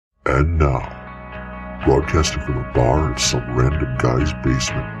And now, broadcasting from a bar in some random guy's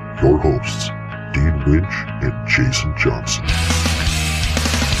basement, your hosts, Dean Winch and Jason Johnson.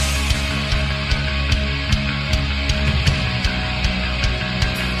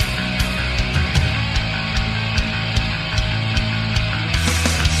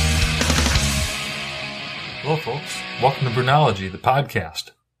 Hello, folks. Welcome to Brewnology, the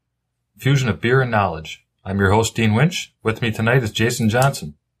podcast. Fusion of beer and knowledge. I'm your host, Dean Winch. With me tonight is Jason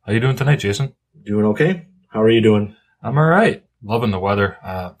Johnson. How you doing tonight, Jason? Doing okay. How are you doing? I'm all right. Loving the weather.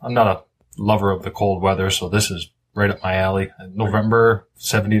 I'm not a lover of the cold weather, so this is right up my alley. November,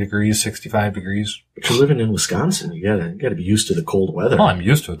 70 degrees, 65 degrees. But you're living in Wisconsin. You gotta be used to the cold weather. Well, I'm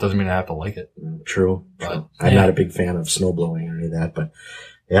used to it. Doesn't mean I have to like it. True. But, I'm not a big fan of snow blowing or any of that, but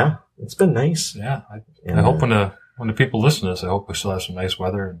yeah, it's been nice. Yeah. I hope when the people listen to this, I hope we still have some nice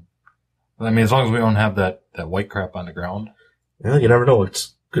weather. I mean, as long as we don't have that white crap on the ground. Well, you never know.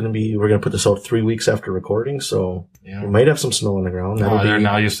 We're going to put this out 3 weeks after recording, so we might have some snow on the ground.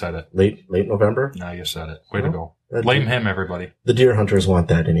 Now you said it. Late November? Now you said it. Way to go. Blame him, everybody. The deer hunters want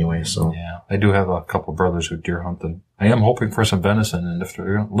that anyway, so. Yeah. I do have a couple of brothers who deer hunt, and I am hoping for some venison, and if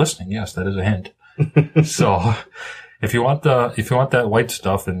they're listening, yes, that is a hint. So, if you want that white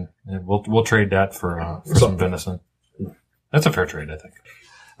stuff, and we'll trade that for some venison. That's a fair trade, I think.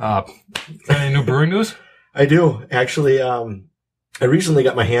 Any new brewing news? I do. Actually, I recently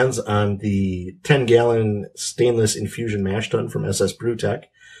got my hands on the 10-gallon stainless infusion mash tun from SS Brewtech.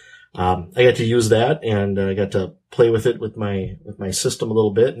 I got to use that, and I got to play with it with my system a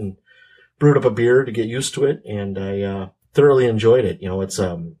little bit, and brewed up a beer to get used to it, and I thoroughly enjoyed it. You know,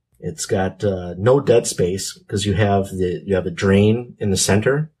 it's got no dead space because you have a drain in the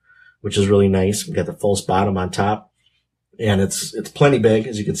center, which is really nice. We got the false bottom on top. And it's plenty big.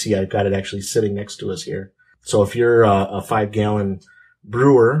 As you can see, I've got it actually sitting next to us here. So if you're a 5-gallon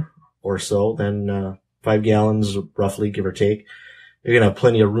brewer or so, then 5 gallons roughly, give or take, you're gonna have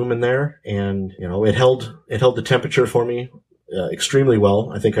plenty of room in there. And you know, it held the temperature for me extremely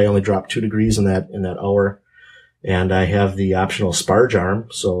well. I think I only dropped 2 degrees in that hour. And I have the optional sparge arm,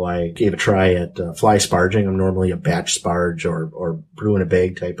 so I gave a try at fly sparging. I'm normally a batch sparge or brew in a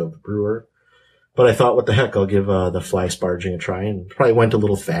bag type of brewer. But I thought, what the heck, I'll give the fly sparging a try, and probably went a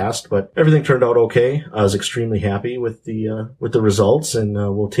little fast, but everything turned out okay. I was extremely happy with the results, and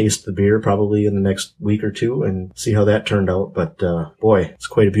we'll taste the beer probably in the next week or two and see how that turned out. But boy, it's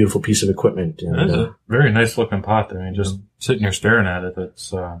quite a beautiful piece of equipment. And, it's a very nice looking pot. I mean, just sitting here staring at it,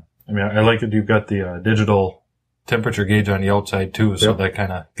 it's. I like that you've got the digital temperature gauge on the outside too, so that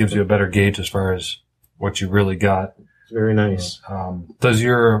kind of gives you a better gauge as far as what you really got. Very nice. Does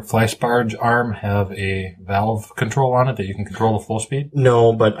your fly sparge arm have a valve control on it that you can control the flow speed?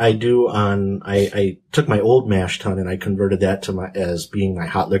 No, but I do I took my old mash tun and I converted that to as being my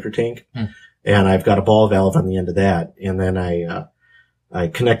hot liquor tank. And I've got a ball valve on the end of that. And then I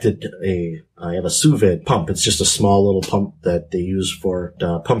connected I have a sous vide pump. It's just a small little pump that they use for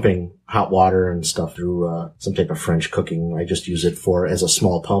pumping hot water and stuff through some type of French cooking. I just use it as a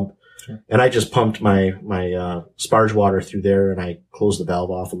small pump. Sure. And I just pumped my sparge water through there, and I closed the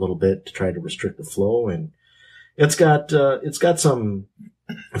valve off a little bit to try to restrict the flow. And it's got some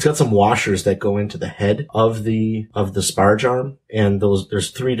washers that go into the head of the sparge arm, and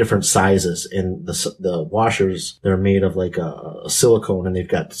there's 3 different sizes, and the washers, they're made of like a silicone, and they've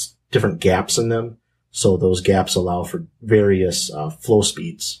got different gaps in them. So those gaps allow for various flow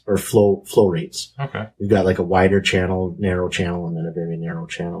speeds or flow rates. Okay. You've got like a wider channel, narrow channel, and then a very narrow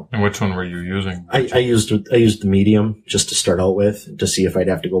channel. And which one were you using? I used the medium just to start out with, to see if I'd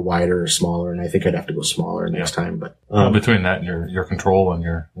have to go wider or smaller, and I think I'd have to go smaller next time. But between that and your control and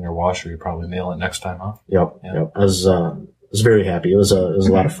your washer, you probably nail it next time, huh? Yep. I was very happy. It was a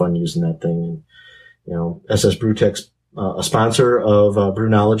lot of fun using that thing. And you know, SS Brewtech's a sponsor of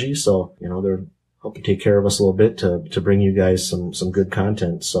Brewnology, so you know they're helping take care of us a little bit to bring you guys some good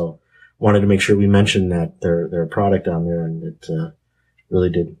content. So wanted to make sure we mentioned that their product on there, and it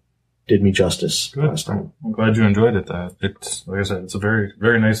really did me justice last time. I'm glad you enjoyed it. It's, like I said, it's a very,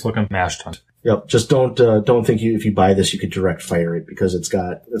 very nice looking mash tun. Yep. Just don't think if you buy this, you could direct fire it, because it's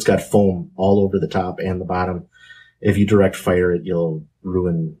got foam all over the top and the bottom. If you direct fire it, you'll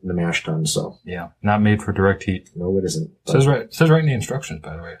ruin the mash tun. So yeah, not made for direct heat. No, it isn't. Says right in the instructions,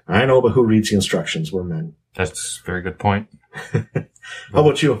 by the way. I know, but who reads the instructions? We're men. That's a very good point. How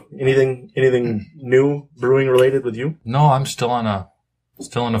about you? Anything new brewing related with you? No, I'm still in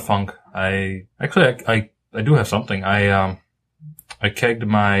a funk. I do have something. I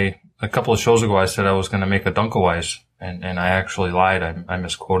kegged a couple of shows ago. I said I was going to make a Dunkelweiss, and I actually lied. I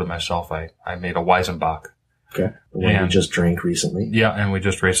misquoted myself. I made a Weizenbach. Okay. The one we just drank recently. Yeah, and we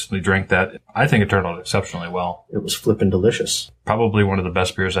just recently drank that. I think it turned out exceptionally well. It was flippin' delicious. Probably one of the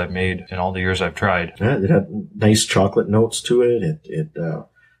best beers I've made in all the years I've tried. Yeah, it had nice chocolate notes to it. It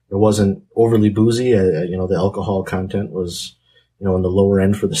wasn't overly boozy. The alcohol content was, in the lower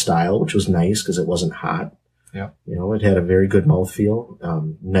end for the style, which was nice because it wasn't hot. Yeah. It had a very good mouthfeel,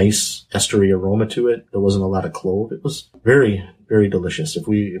 nice estery aroma to it. There wasn't a lot of clove. It was very, very delicious. If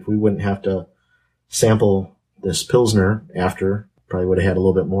we wouldn't have to sample this Pilsner after, probably would have had a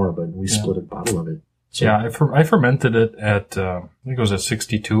little bit more, but we split a bottle of it. So, yeah, I fermented it at, I think it was at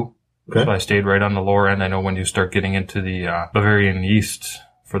 62. Okay. So I stayed right on the lower end. I know when you start getting into the Bavarian yeast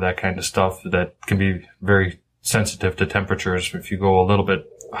for that kind of stuff, that can be very sensitive to temperatures. If you go a little bit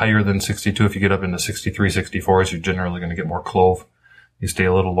higher than 62, if you get up into 63, 64s, you're generally going to get more clove. You stay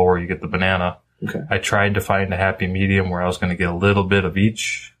a little lower, you get the banana. Okay. I tried to find a happy medium where I was going to get a little bit of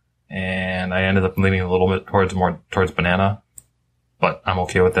each, and I ended up leaning a little bit towards banana. But I'm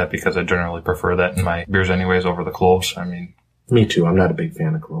okay with that because I generally prefer that in my beers anyways over the cloves. I mean, me too. I'm not a big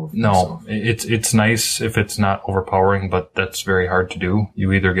fan of clove. No, it's nice if it's not overpowering, but that's very hard to do.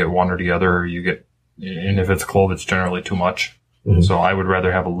 You either get one or the other, or and if it's clove, it's generally too much. Mm-hmm. So I would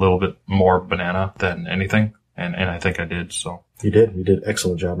rather have a little bit more banana than anything. And I think I did, so. You did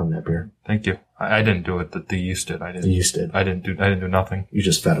excellent job on that beer. Thank you. I didn't do it. The yeast did. The yeast did. I didn't do nothing. You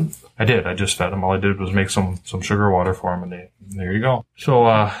just fed them. I did. I just fed them. All I did was make some sugar water for them, and there you go. So,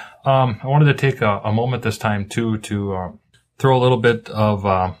 I wanted to take a moment this time too to, throw a little bit of,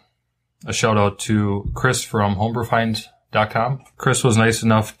 a shout out to Chris from homebrewfinds.com. Chris was nice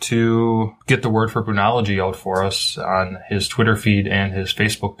enough to get the word for Brewnology out for us on his Twitter feed and his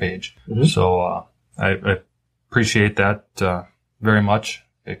Facebook page. Mm-hmm. So, I appreciate that, very much.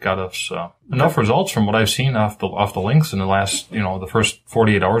 It got us enough results from what I've seen off the links in the last, the first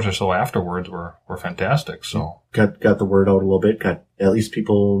 48 hours or so afterwards were fantastic. So got the word out a little bit, got at least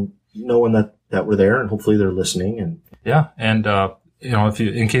people knowing that we're there, and hopefully they're listening. And yeah, and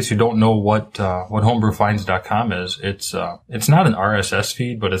in case you don't know what homebrewfinds.com is, it's not an RSS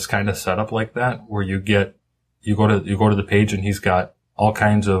feed, but it's kind of set up like that, where you go to the page and he's got all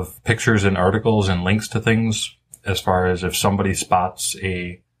kinds of pictures and articles and links to things. As far as if somebody spots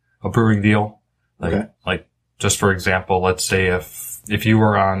a brewing deal, like just for example, let's say if you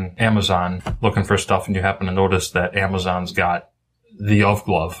were on Amazon looking for stuff and you happen to notice that Amazon's got the UV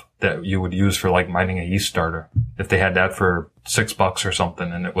glove that you would use for like mining a yeast starter. If they had that for $6 or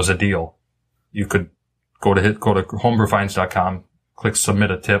something and it was a deal, you could go to homebrewfinds.com, click submit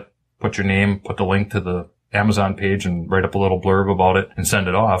a tip, put your name, put the link to the Amazon page and write up a little blurb about it and send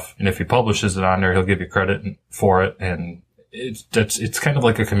it off. And if he publishes it on there, he'll give you credit for it. And it's kind of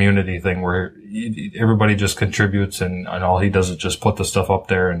like a community thing where everybody just contributes and all he does is just put the stuff up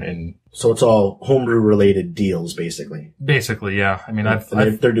there and so it's all homebrew related deals, basically. Basically, yeah. I mean,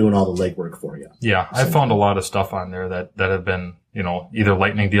 they're doing all the legwork for you. Yeah. I've found a lot of stuff on there that have been, either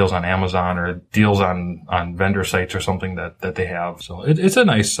lightning deals on Amazon or deals on vendor sites or something that they have. So it's a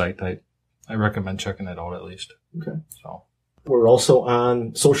nice site. I recommend checking it out at least. Okay. So we're also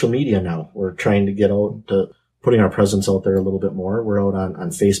on social media now. We're trying to get out to putting our presence out there a little bit more. We're out on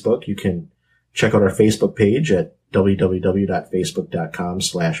Facebook. You can check out our Facebook page at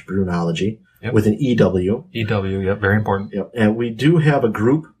www.facebook.com/Brewnology with an EW. EW, yep, very important. Yep. And we do have a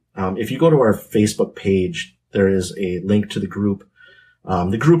group. If you go to our Facebook page, there is a link to the group.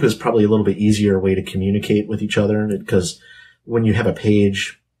 The group is probably a little bit easier way to communicate with each other because when you have a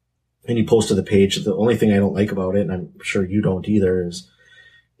page, and you post to the page, the only thing I don't like about it, and I'm sure you don't either, is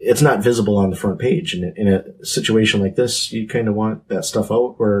it's not visible on the front page. And in a situation like this, you kind of want that stuff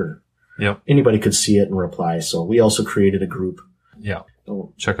out where anybody could see it and reply. So we also created a group. Yeah.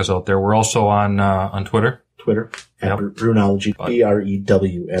 So check us out there. We're also on Twitter. At Brewnology,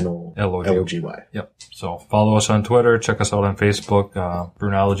 BREWNOLOGY. Yep. So follow us on Twitter. Check us out on Facebook,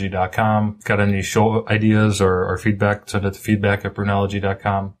 Brewnology.com. Got any show ideas or feedback, send it to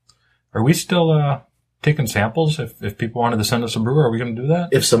feedback@Brewnology.com. Are we still taking samples? If people wanted to send us a brew, are we going to do that?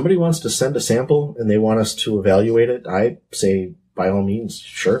 If somebody wants to send a sample and they want us to evaluate it, I say by all means,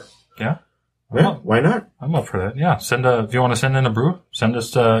 sure. Yeah. Yeah, why not? I'm up for that. Yeah. If you want to send in a brew, send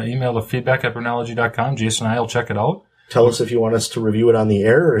us email to feedback@Brewnology.com. Jason and I will check it out. Tell us if you want us to review it on the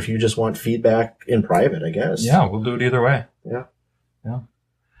air or if you just want feedback in private, I guess. Yeah, we'll do it either way. Yeah.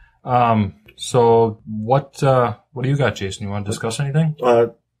 Yeah. So what do you got, Jason? You want to discuss anything?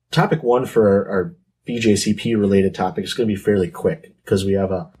 Topic one for our BJCP related topic is going to be fairly quick because we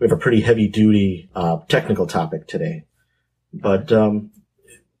have a pretty heavy duty technical topic today. But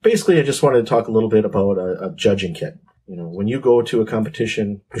basically, I just wanted to talk a little bit about a judging kit. When you go to a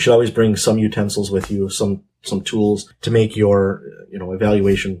competition, you should always bring some utensils with you, some tools to make your,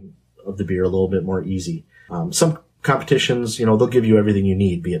 evaluation of the beer a little bit more easy. Some competitions, they'll give you everything you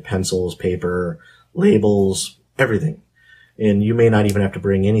need, be it pencils, paper, labels, everything. And you may not even have to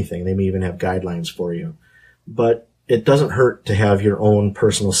bring anything. They may even have guidelines for you. But it doesn't hurt to have your own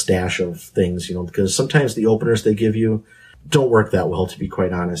personal stash of things, because sometimes the openers they give you don't work that well, to be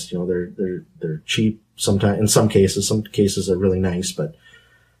quite honest. They're cheap sometimes. In some cases are really nice, but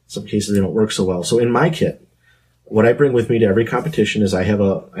some cases they don't work so well. So in my kit, what I bring with me to every competition is I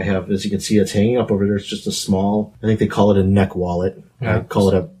have, as you can see, it's hanging up over there. It's just a small, I think they call it a neck wallet. Yeah. I call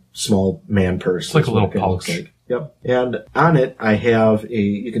it a small man purse. It's like a little pouch. Yep. And on it, I have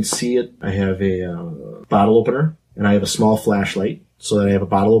you can see it, I have a bottle opener, and I have a small flashlight, so that I have a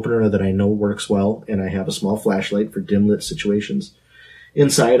bottle opener that I know works well, and I have a small flashlight for dim lit situations.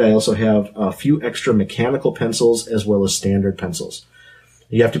 Inside, I also have a few extra mechanical pencils as well as standard pencils.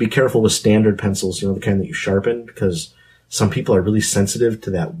 You have to be careful with standard pencils, the kind that you sharpen, because some people are really sensitive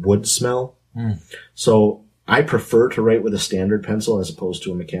to that wood smell. So I prefer to write with a standard pencil as opposed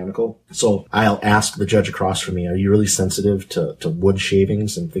to a mechanical. So I'll ask the judge across from me, are you really sensitive to wood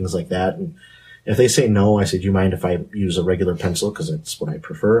shavings and things like that? And if they say no, I say, do you mind if I use a regular pencil? Because that's what I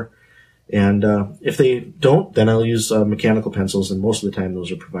prefer. And if they don't, then I'll use mechanical pencils, and most of the time those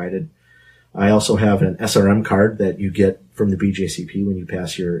are provided. I also have an SRM card that you get from the BJCP when you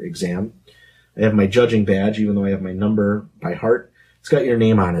pass your exam. I have my judging badge, even though I have my number by heart. It's got your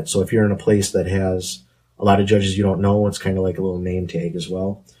name on it, so if you're in a place that has a lot of judges you don't know, it's kind of like a little name tag as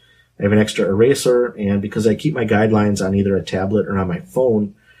well. I have an extra eraser, and because I keep my guidelines on either a tablet or on my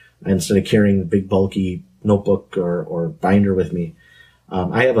phone, instead of carrying the big bulky notebook or binder with me,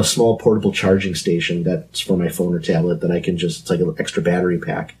 I have a small portable charging station that's for my phone or tablet that I can it's like an extra battery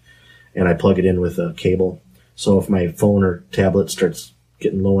pack, and I plug it in with a cable. So if my phone or tablet starts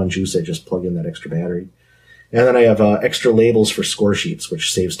getting low on juice, I just plug in that extra battery. And then I have extra labels for score sheets,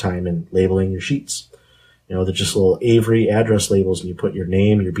 which saves time in labeling your sheets. They're just little Avery address labels, and you put your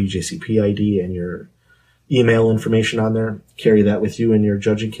name, your BJCP ID, and your email information on there. Carry that with you in your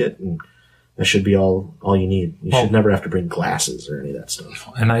judging kit, and that should be all you need. You should never have to bring glasses or any of that stuff.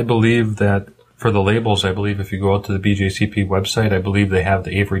 And I believe that for the labels, if you go out to the BJCP website, I believe they have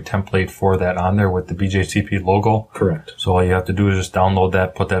the Avery template for that on there with the BJCP logo. Correct. So all you have to do is just download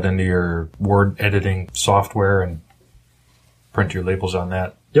that, put that into your Word editing software, and print your labels on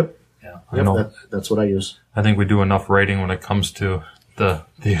that. Yep. Yeah. I know. That's what I use. I think we do enough writing when it comes to the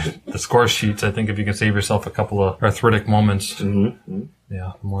score sheets. I think if you can save yourself a couple of arthritic moments, yeah,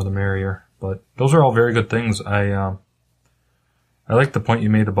 the more the merrier. But those are all very good things. I like the point you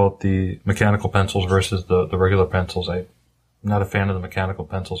made about the mechanical pencils versus the regular pencils. I'm not a fan of the mechanical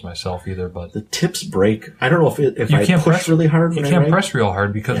pencils myself either, but the tips break. I don't know if I push really hard. You can't press real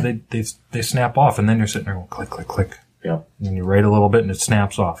hard because they snap off, and then you're sitting there going click, click, click. Yeah. And then you write a little bit and it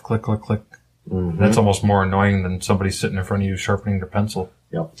snaps off. Click, click, click. That's almost more annoying than somebody sitting in front of you sharpening their pencil.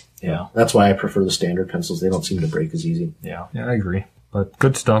 Yep. Yeah. That's why I prefer the standard pencils. They don't seem to break as easy. Yeah. Yeah, I agree. But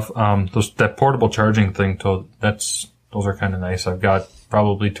good stuff. That portable charging thing, those are kind of nice. I've got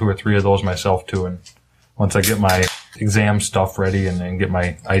probably 2 or 3 of those myself too. And once I get my exam stuff ready and then get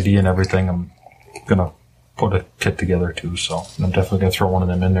my ID and everything, I'm gonna put a kit together too. So I'm definitely gonna throw one of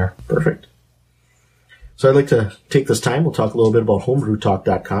them in there. Perfect. So I'd like to take this time. We'll talk a little bit about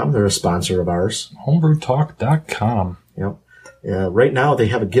homebrewtalk.com. They're a sponsor of ours. Homebrewtalk.com. Yep. Right now they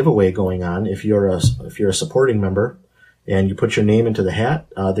have a giveaway going on. If you're a supporting member and you put your name into the hat,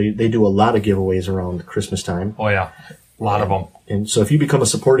 they do a lot of giveaways around Christmas time. Oh yeah, a lot of them. And so if you become a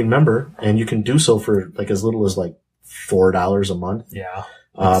supporting member, and you can do so for as little as $4 a month. Yeah.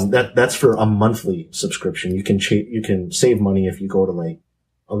 That's for a monthly subscription. You can save money if you go to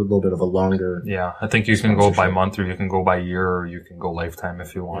a little bit of a longer. Yeah, I think you can go by month, or you can go by year, or you can go lifetime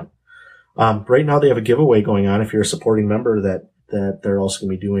if you want. Right now they have a giveaway going on. If you're a supporting member, that they're also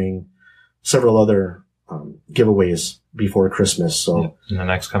going to be doing several other giveaways before Christmas. So in the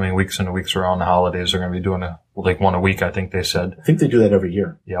next coming weeks and the weeks around the holidays, they're going to be doing one a week. I think they said. I think they do that every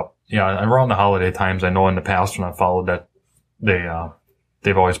year. Yep. Yeah. Around the holiday times, I know in the past when I followed that,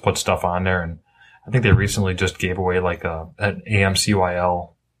 they've always put stuff on there, and I think they recently just gave away an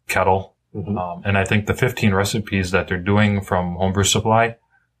AMCYL kettle. And I think the 15 recipes that they're doing from Homebrew Supply, I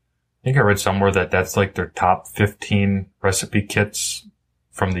think I read somewhere that's their top 15 recipe kits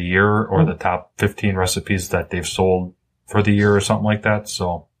from the year, or the top 15 recipes that they've sold for the year or something like that.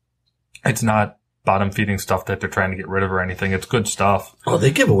 So it's not bottom feeding stuff that they're trying to get rid of or anything. It's good stuff. Oh, they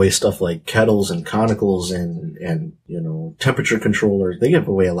give away stuff like kettles and conicals and temperature controllers. They give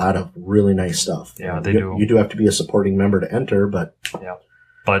away a lot of really nice stuff. Yeah, they do. You do have to be a supporting member to enter, but yeah,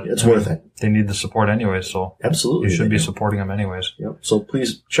 but it's worth it. They need the support anyways, so absolutely you should be supporting them anyways. Yep. So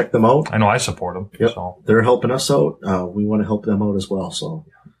please check them out. I know I support them. Yep. So they're helping us out. We want to help them out as well. So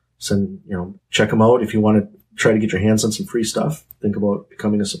check them out if you want to try to get your hands on some free stuff. Think about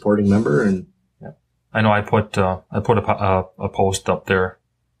becoming a supporting member. And I know I put a post up there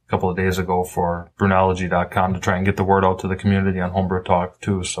a couple of days ago for Brewnology.com to try and get the word out to the community on Homebrew Talk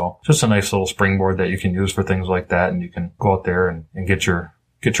too. So just a nice little springboard that you can use for things like that, and you can go out there and get your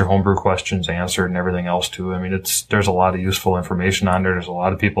homebrew questions answered and everything else too. I mean, there's a lot of useful information on there. There's a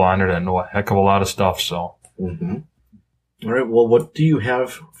lot of people on there that know a heck of a lot of stuff. So. Mm-hmm. All right. Well, what do you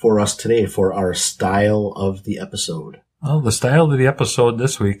have for us today for our style of the episode? Well, the style of the episode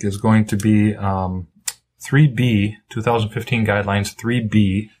this week is going to be 3B, 2015 guidelines,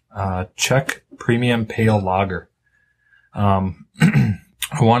 3B, Czech Premium Pale Lager. I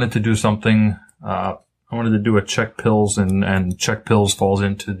wanted to do something, I wanted to do a Czech Pils, and Czech Pils falls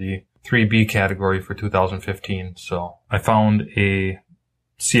into the 3B category for 2015. So I found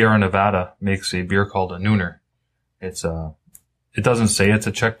Sierra Nevada makes a beer called a Nooner. It doesn't say it's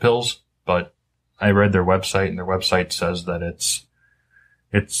a Czech Pils, but I read their website, and their website says that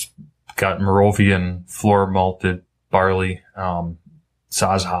it's got Moravian floor malted barley,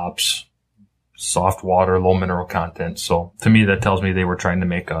 Saz hops, soft water, low mineral content. So to me, that tells me they were trying to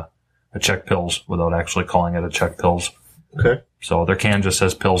make a Czech Pils without actually calling it a Czech Pils. Okay. So their can just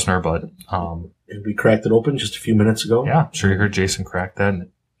says Pilsner, but we cracked it open just a few minutes ago. Yeah, I'm sure you heard Jason crack that. And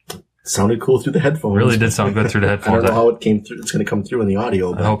it sounded cool through the headphones. Really did sound good through the headphones. I don't know how it came through. It's going to come through in the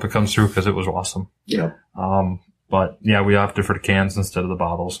audio. I hope it comes through because it was awesome. Yeah. But yeah, we opted for the cans instead of the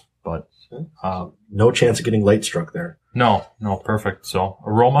bottles. But no chance of getting light struck there. No, perfect. So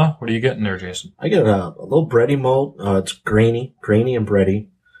aroma, what are you getting there, Jason? I get a little bready malt. It's grainy and bready.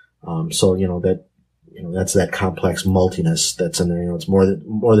 So that's that complex maltiness that's in there. It's more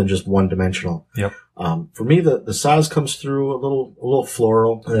than just one dimensional. Yep. For me, the Saz comes through a little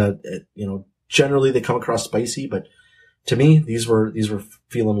floral. Generally they come across spicy, but to me, these were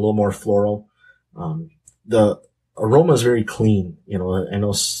feeling a little more floral. The aroma is very clean. I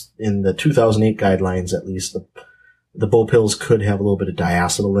know in the 2008 guidelines, at least, the Bow Pils could have a little bit of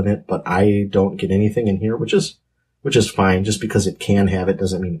diacetyl in it, but I don't get anything in here, which is fine. Just because it can have it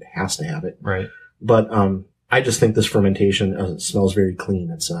doesn't mean it has to have it. Right. But I just think this fermentation smells very clean.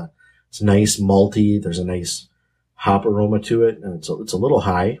 It's nice malty. There's a nice hop aroma to it, and it's a little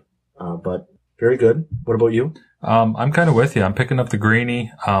high, but very good. What about you? I'm kind of with you. I'm picking up the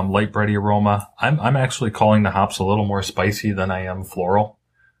grainy, light bready aroma. I'm actually calling the hops a little more spicy than I am floral.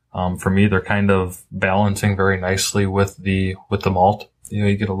 For me, they're kind of balancing very nicely with the malt.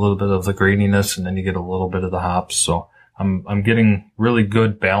 You get a little bit of the graininess, and then you get a little bit of the hops. So I'm getting really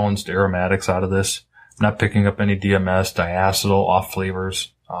good balanced aromatics out of this. I'm not picking up any DMS, diacetyl, off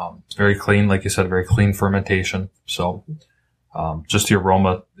flavors. It's very clean, like you said, very clean fermentation. So just the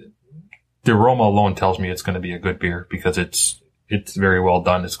aroma alone tells me it's going to be a good beer because it's very well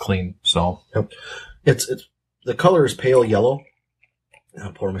done. It's clean. So yep. It's the color is pale yellow.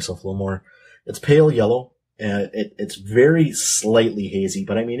 I'll pour myself a little more. It's pale yellow. It's very slightly hazy,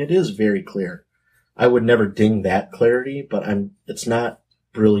 but I mean, it is very clear. I would never ding that clarity, but it's not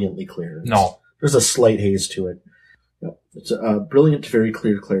brilliantly clear. No. There's a slight haze to it. Yep. It's a brilliant, very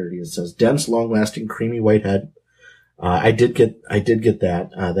clear clarity. It says dense, long-lasting, creamy white head. I did get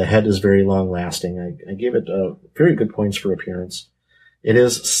that. The head is very long-lasting. I gave it very good points for appearance. It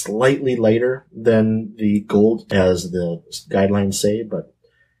is slightly lighter than the gold, as the guidelines say, but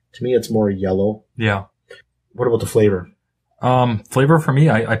to me, it's more yellow. Yeah. What about the flavor? Flavor for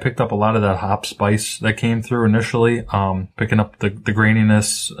me, I picked up a lot of that hop spice that came through initially. Picking up the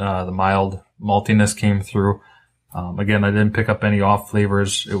graininess, the mild maltiness came through. Again, I didn't pick up any off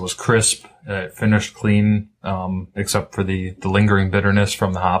flavors. It was crisp. It finished clean, except for the lingering bitterness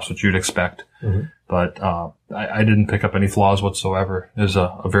from the hops, which you'd expect. Mm-hmm. But I didn't pick up any flaws whatsoever. It was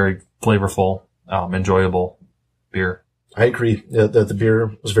a very flavorful, enjoyable beer. I agree. The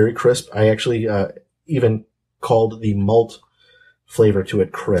beer was very crisp. I actually even called the malt flavor to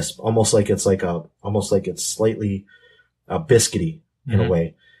it crisp, almost like it's slightly biscuity in a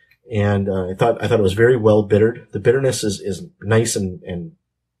way. And I thought it was very well bittered. The bitterness is nice and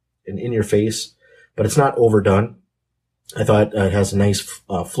in your face, but it's not overdone. I thought it has a nice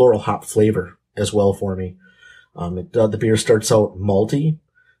floral hop flavor as well for me. The beer starts out malty,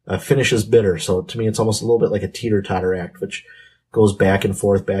 finishes bitter. So to me, it's almost a little bit like a teeter-totter act, which goes back and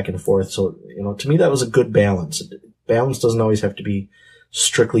forth. So, to me, that was a good balance. Balance doesn't always have to be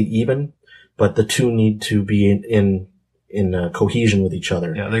strictly even, but the two need to be in cohesion with each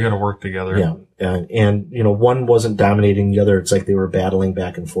other. Yeah, they got to work together. Yeah. And, one wasn't dominating the other. It's like they were battling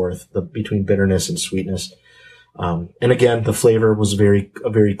back and forth between bitterness and sweetness. And again, the flavor was a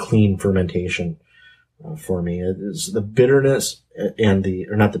very clean fermentation for me. It is the bitterness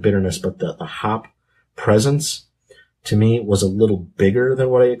not the bitterness, but the hop presence to me was a little bigger than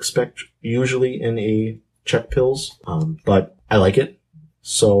what I expect usually in a Czech Pils. But I like it.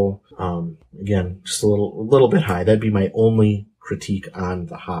 So, again, just a little bit high. That'd be my only critique on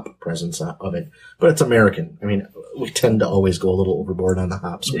the hop presence of it. But it's American. I mean, we tend to always go a little overboard on the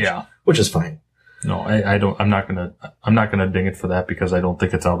hops, which is fine. No, I don't. I'm not gonna ding it for that because I don't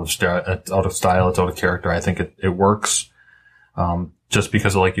think it's out of style. It's out of character. I think it works. Just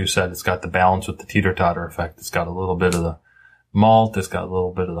because, like you said, it's got the balance with the teeter-totter effect. It's got a little bit of the malt. It's got a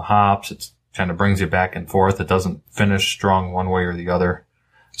little bit of the hops. It's kind of brings you back and forth. It doesn't finish strong one way or the other.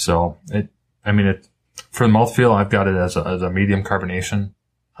 So for the mouthfeel, I've got it as a medium carbonation.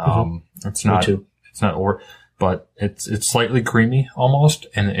 It's not, Me too. It's not over, but it's slightly creamy almost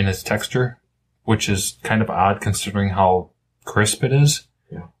in its texture, which is kind of odd considering how crisp it is.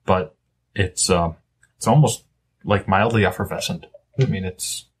 Yeah. But it's almost like mildly effervescent. I mean,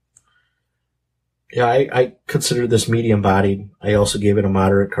 it's. Yeah, I consider this medium bodied. I also gave it a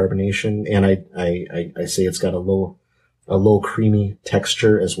moderate carbonation, and I say it's got a low creamy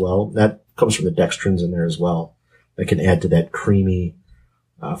texture as well. That comes from the dextrins in there as well. That can add to that creamy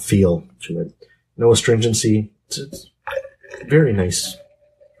feel to it. No astringency. It's very nice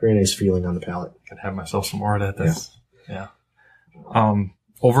feeling on the palate. Could have myself some more of that. Yeah.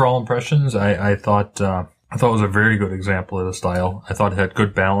 Overall impressions, I thought it was a very good example of the style. I thought it had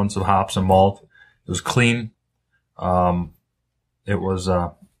good balance of hops and malt. It was clean. It was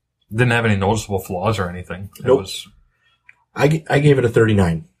didn't have any noticeable flaws or anything. Nope. I gave it a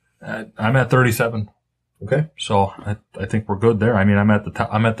 39. I'm at 37. Okay. So I think we're good there. I mean, I'm at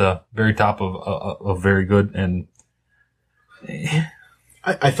the very top of very good, and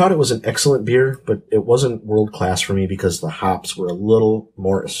I thought it was an excellent beer, but it wasn't world class for me because the hops were a little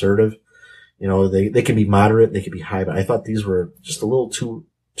more assertive. They can be moderate, they can be high, but I thought these were just a little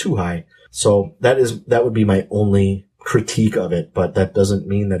too high. So that would be my only critique of it, but that doesn't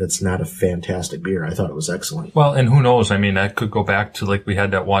mean that it's not a fantastic beer. I thought it was excellent. Well, and who knows? I mean, that could go back to like we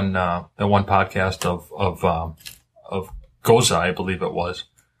had that one podcast of Goza, I believe it was,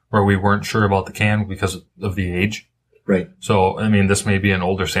 where we weren't sure about the can because of the age. Right. So, I mean, this may be an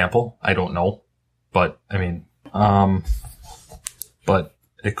older sample. I don't know, but I mean, but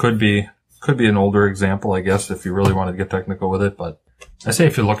it could be an older example, I guess, if you really wanted to get technical with it. But I say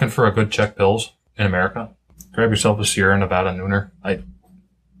if you're looking for a good Czech Pils in America, grab yourself a Sierra Nevada Nooner. I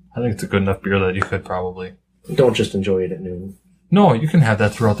think it's a good enough beer that you could probably. Don't just enjoy it at noon. No, you can have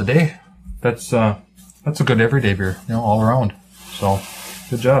that throughout the day. That's a good everyday beer, all around. So,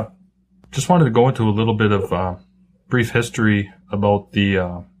 good job. Just wanted to go into a little bit of brief history about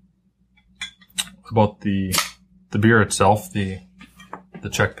the beer itself, the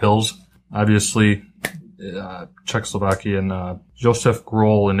Czech Pils. Obviously, Czechoslovakian Josef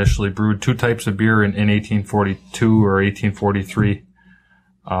Grohl initially brewed two types of beer in 1842 or 1843.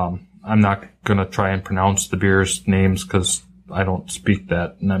 I'm not going to try and pronounce the beer's names because I don't speak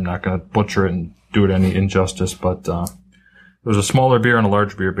that, and I'm not going to butcher it and do it any injustice, but there was a smaller beer and a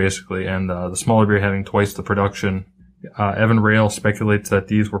large beer, basically, and the smaller beer having twice the production. Evan Rail speculates that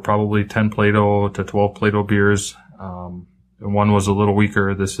these were probably 10 Plato to 12 Plato beers. One was a little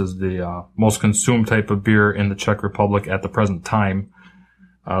weaker. This is the most consumed type of beer in the Czech Republic at the present time.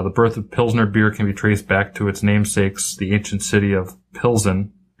 The birth of Pilsner beer can be traced back to its namesakes, the ancient city of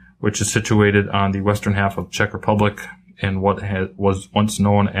Pilsen, which is situated on the western half of Czech Republic in what was once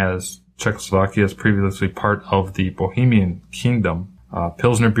known as Czechoslovakia, as previously part of the Bohemian Kingdom.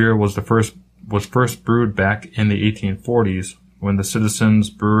 Pilsner beer was first brewed back in the 1840s when the citizens,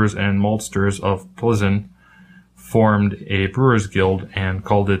 brewers, and maltsters of Pilsen formed a brewers guild and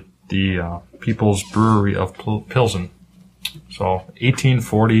called it the People's Brewery of Pilsen. So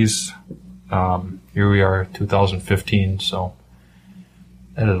 1840s, here we are 2015, so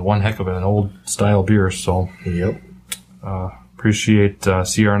that is one heck of an old style beer. So yep. Appreciate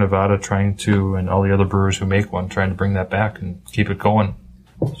Sierra Nevada and all the other brewers who make one, trying to bring that back and keep it going.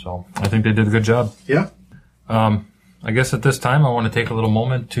 So I think they did a good job. Yeah. I guess at this time I want to take a little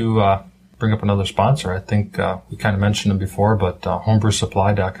moment to bring up another sponsor. I think we kind of mentioned them before, but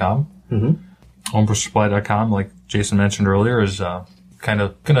homebrewsupply.com. Mm-hmm. Homebrewsupply.com, like Jason mentioned earlier, is kind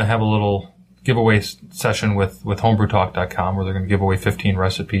of going to have a little giveaway session with homebrewtalk.com where they're going to give away 15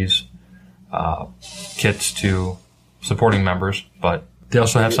 recipes, kits to supporting members. But they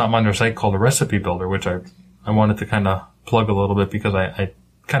also have something on their site called a recipe builder, which I wanted to kind of plug a little bit because I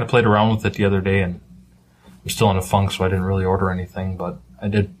kind of played around with it the other day, and I'm still in a funk, so I didn't really order anything, but I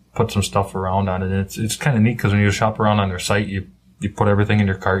did put some stuff around on it. And it's kind of neat because when you shop around on their site, you put everything in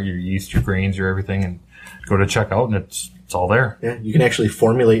your cart, your yeast, your grains, your everything, and go to checkout, and it's all there. Yeah, you can actually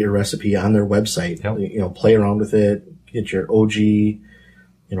formulate your recipe on their website. Yep. Play around with it, get your OG,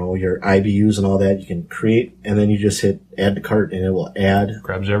 your IBUs and all that. You can create, and then you just hit add to cart, and it will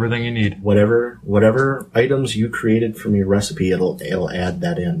grabs everything you need. Whatever items you created from your recipe, it'll add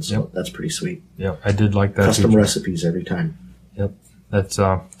that in. So That's pretty sweet. Yep, I did like that. Custom feature. Recipes every time. Yep, it's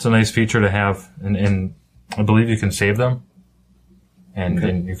a nice feature to have, and I believe you can save them,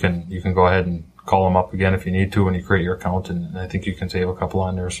 and you can go ahead and call them up again if you need to when you create your account, and I think you can save a couple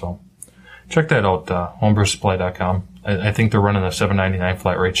on there. So check that out, homebrewsupply.com. I think they're running a $7.99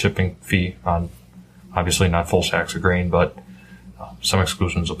 flat rate shipping fee on, obviously not full sacks of grain, but some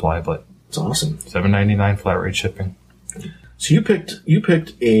exclusions apply. But it's awesome. $7.99 flat rate shipping. So you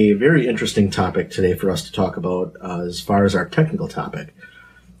picked a very interesting topic today for us to talk about as far as our technical topic.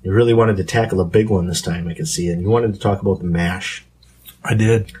 You really wanted to tackle a big one this time, I can see, and you wanted to talk about the mash. I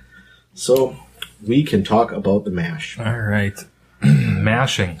did. So we can talk about the mash. All right.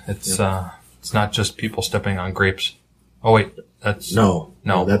 Mashing. It's not just people stepping on grapes. Oh wait, that's no.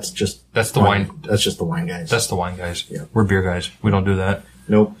 That's the wine. That's just the wine guys. That's the wine guys. Yeah. We're beer guys. We don't do that.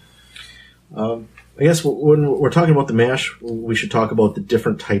 Nope. I guess when we're talking about the mash, we should talk about the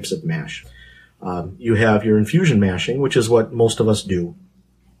different types of mash. You have your infusion mashing, which is what most of us do.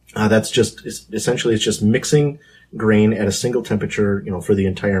 That's essentially it's just mixing grain at a single temperature, for the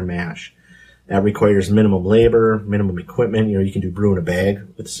entire mash. That requires minimum labor, minimum equipment. You can do brew in a bag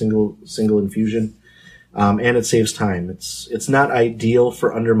with single infusion, and it saves time. It's not ideal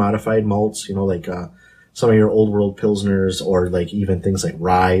for under-modified malts, like some of your old world pilsners, or like even things like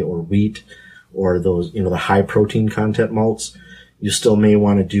rye or wheat, or those the high protein content malts. You still may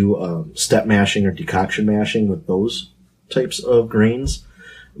want to do step mashing or decoction mashing with those types of grains.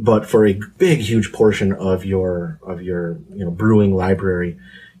 But for a big, huge portion of your brewing library,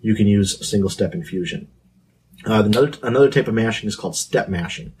 you can use a single step infusion. Another type of mashing is called step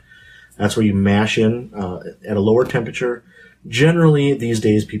mashing. That's where you mash in at a lower temperature. Generally, these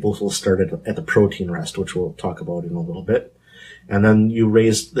days, people will start at the protein rest, which we'll talk about in a little bit. And then you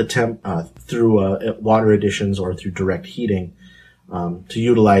raise the temp through water additions or through direct heating to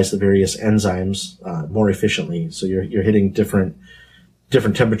utilize the various enzymes more efficiently. So you're hitting different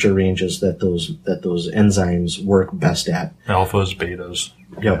temperature ranges that those enzymes work best at. Alphas, betas.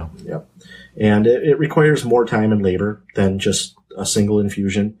 Yep. And it requires more time and labor than just a single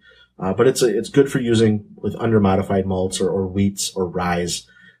infusion. But it's good for using with under-modified malts or wheats or ryes,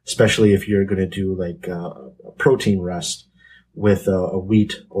 especially if you're going to do like a protein rest with a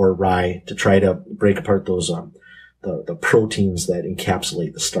wheat or rye to try to break apart those the proteins that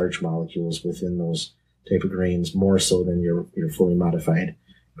encapsulate the starch molecules within those type of grains more so than your fully modified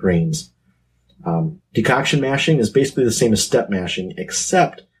grains. Decoction mashing is basically the same as step mashing,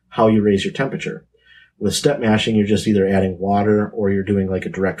 except how you raise your temperature. With step mashing, you're just either adding water or you're doing like a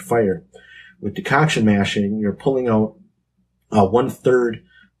direct fire. With decoction mashing, you're pulling out 1/3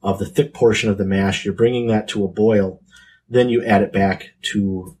 of the thick portion of the mash. You're bringing that to a boil. Then you add it back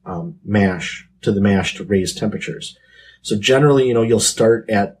to the mash to raise temperatures. So generally, you'll start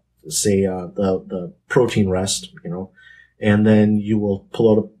at say the protein rest, and then you will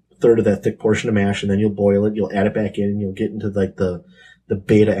pull out 1/3 of that thick portion of mash, and then you'll boil it. You'll add it back in, and you'll get into like the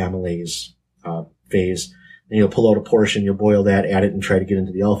beta amylase phase. And you'll pull out a portion, you'll boil that, add it, and try to get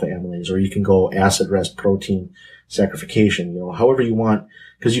into the alpha amylase. Or you can go acid rest, protein saccharification, however you want,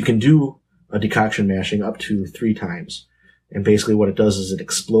 because you can do a decoction mashing up to 3 times. And basically what it does is it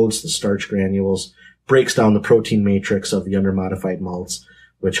explodes the starch granules, breaks down the protein matrix of the under-modified malts,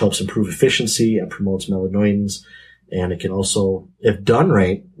 which helps improve efficiency and promotes melanoidins. And it can also, if done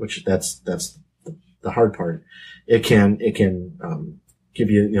right, which that's the hard part, it can give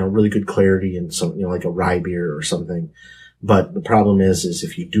you, really good clarity in some, like a rye beer or something. But the problem is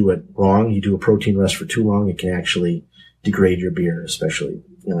if you do it wrong, you do a protein rest for too long, it can actually degrade your beer, especially,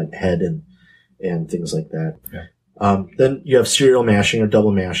 like head and things like that. Yeah. Then you have cereal mashing or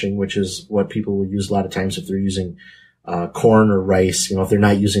double mashing, which is what people will use a lot of times if they're using corn or rice. If they're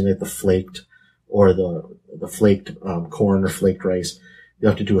not using like the flaked or the flaked corn or flaked rice, you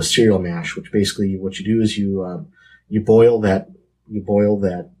have to do a cereal mash, which basically what you do is you boil that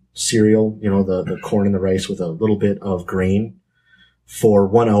cereal, the corn and the rice with a little bit of grain for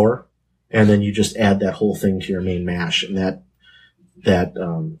 1 hour, And then you just add that whole thing to your main mash, and that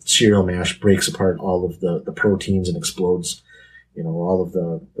cereal mash breaks apart all of the proteins and explodes, all of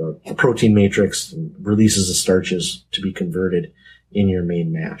the protein matrix, and releases the starches to be converted in your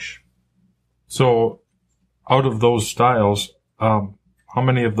main mash. So, out of those styles, how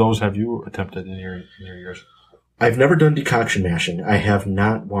many of those have you attempted in your years? I've never done decoction mashing. I have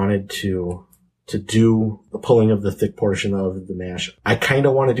not wanted to do the pulling of the thick portion of the mash. I kind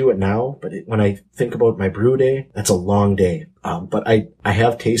of want to do it now, but when I think about my brew day, that's a long day. But I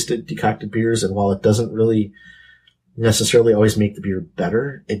have tasted decocted beers, and while it doesn't really necessarily always make the beer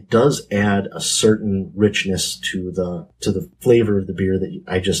better, it does add a certain richness to the flavor of the beer that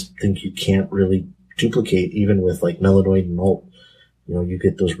I just think you can't really duplicate, even with like melanoid and malt. You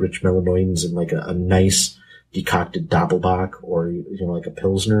get those rich melanoidins in like a nice decocted Doppelbock, or like a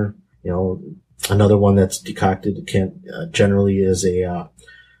Pilsner. Another one that's decocted generally is a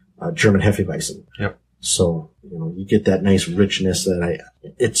German Hefeweizen. Yep. So you get that nice richness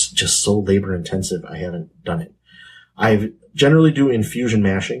it's just so labor intensive. I haven't done it. I generally do infusion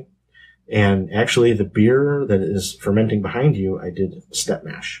mashing, and actually the beer that is fermenting behind you, I did step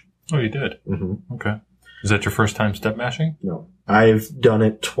mash. Oh, you did? Mm-hmm. Okay. Is that your first time step mashing? No, I've done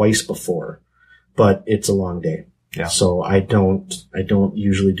it twice before, but it's a long day. Yeah. So I don't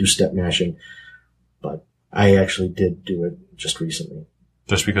usually do step mashing, but I actually did do it just recently.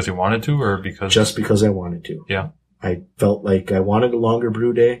 Just because you wanted to, or because? Just because I wanted to. Yeah. I felt like I wanted a longer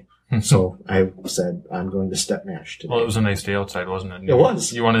brew day. So I said, I'm going to step mash today. Well, it was a nice day outside, wasn't it? It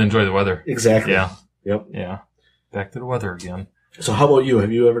was. You wanted to enjoy the weather. Exactly. Yeah. Yep. Yeah. Back to the weather again. So how about you?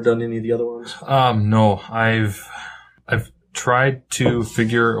 Have you ever done any of the other ones? No. I've tried to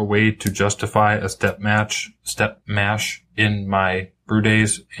figure a way to justify a step mash in my brew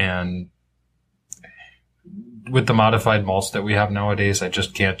days, and with the modified malts that we have nowadays, I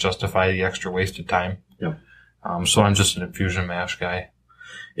just can't justify the extra wasted time. Yeah. So I'm just an infusion mash guy.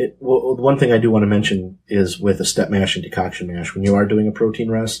 Well, one thing I do want to mention is with a step mash and decoction mash, when you are doing a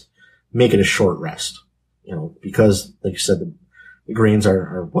protein rest, make it a short rest. Because like you said, the grains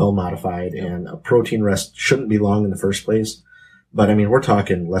are well modified, and a protein rest shouldn't be long in the first place. But I mean, we're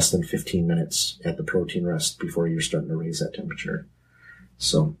talking less than 15 minutes at the protein rest before you're starting to raise that temperature.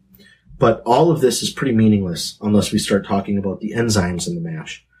 So, but all of this is pretty meaningless unless we start talking about the enzymes in the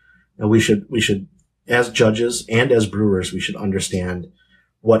mash. And we should, as judges and as brewers, we should understand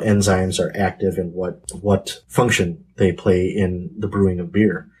what enzymes are active and what function they play in the brewing of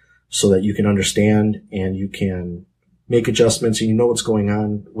beer, so that you can understand and you can make adjustments and you know what's going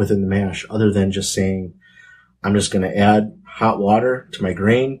on within the mash, other than just saying, I'm just going to add hot water to my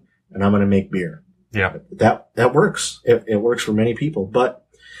grain and I'm going to make beer. Yeah. That works. It works for many people. But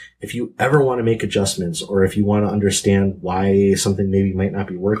if you ever want to make adjustments, or if you want to understand why something maybe might not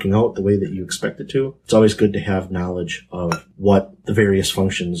be working out the way that you expect it to, it's always good to have knowledge of what the various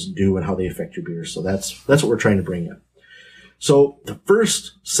functions do and how they affect your beer. So that's what we're trying to bring in. So the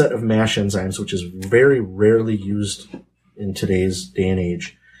first set of mash enzymes, which is very rarely used in today's day and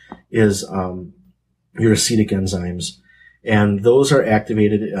age, is your acetic enzymes. And those are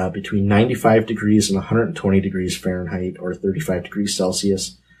activated between 95 degrees and 120 degrees Fahrenheit, or 35 degrees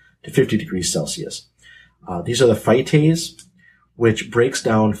Celsius to 50 degrees Celsius. These are the phytase, which breaks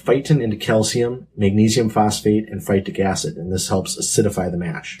down phytin into calcium, magnesium phosphate, and phytic acid, and this helps acidify the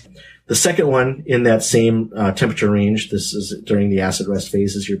mash. The second one in that same temperature range, this is during the acid rest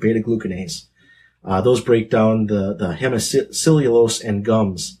phase, is your beta-glucanase. Those break down the hemicellulose and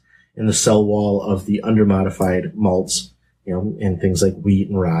gums in the cell wall of the undermodified malts, and things like wheat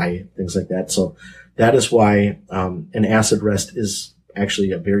and rye, things like that. So that is why an acid rest is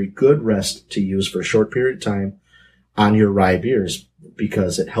actually a very good rest to use for a short period of time on your rye beers,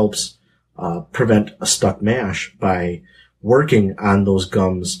 because it helps prevent a stuck mash by working on those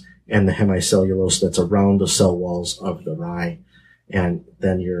gums and the hemicellulose that's around the cell walls of the rye. And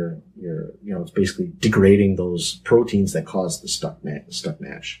then it's basically degrading those proteins that cause the stuck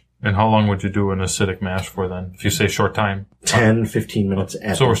mash. And how long would you do an acidic mash for then? If you say short time? 10, 15 minutes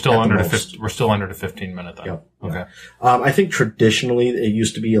at So we're still under the we're still under the 15 minute then. Yep. Okay. I think traditionally it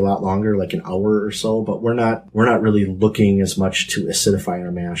used to be a lot longer, like an hour or so, but we're not really looking as much to acidify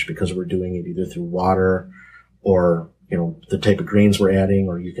our mash, because we're doing it either through water or, the type of grains we're adding,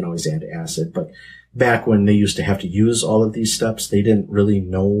 or you can always add acid. But back when they used to have to use all of these steps, they didn't really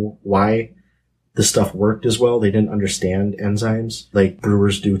know why the stuff worked as well. They didn't understand enzymes like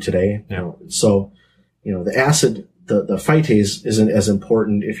brewers do today. Yeah. So, the acid, the phytase isn't as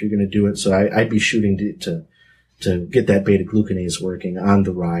important if you're going to do it. So I'd be shooting to get that beta-glucanase working on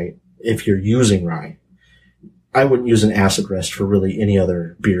the rye if you're using rye. I wouldn't use an acid rest for really any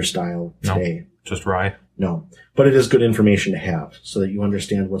other beer style today. No, just rye. No, but it is good information to have so that you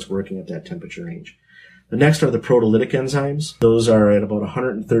understand what's working at that temperature range. The next are the proteolytic enzymes. Those are at about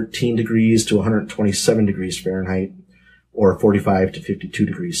 113 degrees to 127 degrees Fahrenheit, or 45 to 52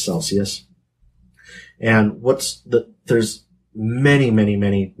 degrees Celsius. And there's many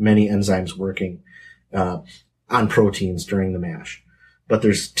enzymes working on proteins during the mash. But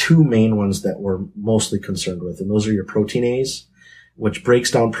there's two main ones that we're mostly concerned with, and those are your proteinase, which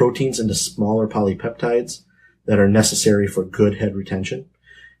breaks down proteins into smaller polypeptides that are necessary for good head retention,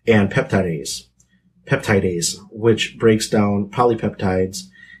 and peptidase, which breaks down polypeptides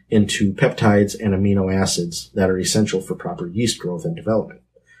into peptides and amino acids that are essential for proper yeast growth and development.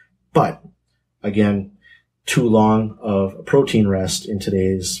 But, again, too long of a protein rest in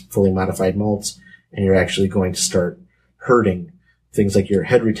today's fully modified malts, and you're actually going to start hurting things like your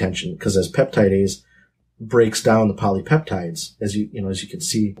head retention, because as peptidase breaks down the polypeptides, as you can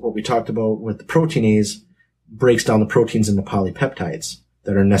see, what we talked about with the proteinase breaks down the proteins into polypeptides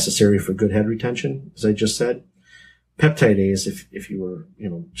that are necessary for good head retention, as I just said. Peptidase, if you were,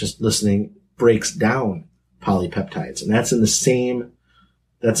 just listening, breaks down polypeptides, and that's in the same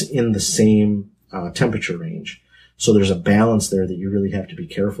temperature range. So there's a balance there that you really have to be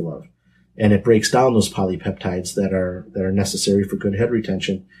careful of. And it breaks down those polypeptides that are necessary for good head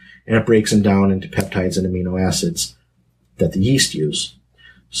retention, and it breaks them down into peptides and amino acids that the yeast use.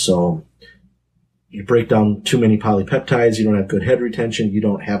 So you break down too many polypeptides, you don't have good head retention, you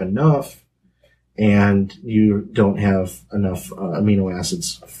don't have enough, and you don't have enough amino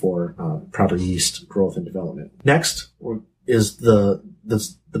acids for proper yeast growth and development. Next is the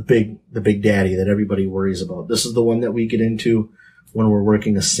big daddy that everybody worries about. This is the one that we get into when we're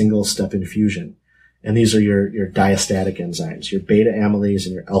working a single step infusion. And these are your diastatic enzymes, your beta amylase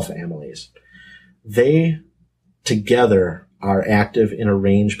and your alpha amylase. They together are active in a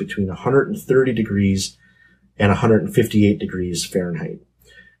range between 130 degrees and 158 degrees Fahrenheit.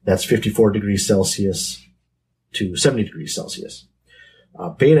 That's 54 degrees Celsius to 70 degrees Celsius.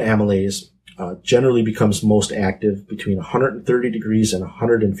 Beta amylase generally becomes most active between 130 degrees and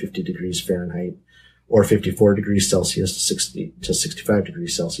 150 degrees Fahrenheit, or 54 degrees Celsius to 65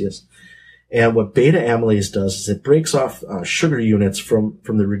 degrees Celsius. And what beta amylase does is it breaks off sugar units from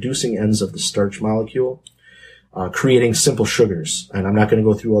the reducing ends of the starch molecule, creating simple sugars. And I'm not going to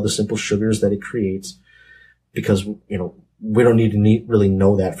go through all the simple sugars that it creates because, we don't need to really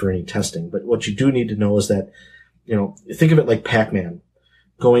know that for any testing. But what you do need to know is that, think of it like Pac-Man.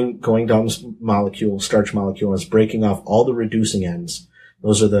 Going down this starch molecule, and it's breaking off all the reducing ends.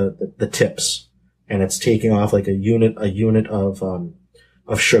 Those are the tips. And it's taking off like a unit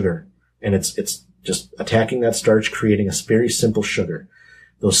of sugar. And it's just attacking that starch, creating a very simple sugar.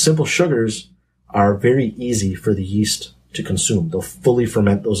 Those simple sugars are very easy for the yeast to consume. They'll fully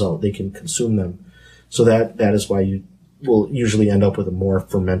ferment those out. They can consume them. So that is why you will usually end up with a more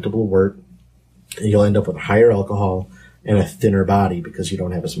fermentable wort. You'll end up with higher alcohol and a thinner body because you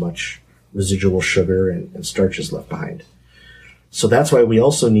don't have as much residual sugar and starches left behind. So that's why we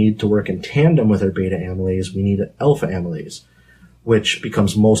also need to work in tandem with our beta amylase. We need an alpha amylase, which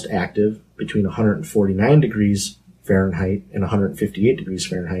becomes most active between 149 degrees Fahrenheit and 158 degrees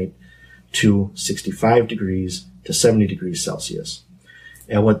Fahrenheit to 65 degrees to 70 degrees Celsius.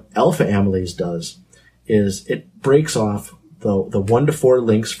 And what alpha amylase does is it breaks off the 1 to 4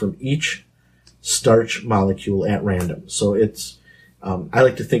 links from each starch molecule at random. So it's, I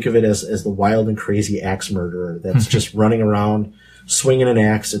like to think of it as the wild and crazy axe murderer that's just running around, swinging an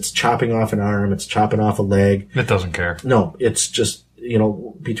axe. It's chopping off an arm. It's chopping off a leg. It doesn't care. No, it's just,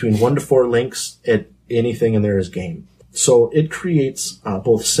 between 1 to 4 links, anything in there is game. So it creates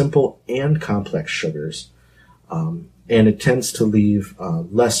both simple and complex sugars. And it tends to leave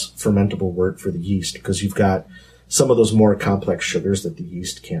less fermentable wort for the yeast because you've got some of those more complex sugars that the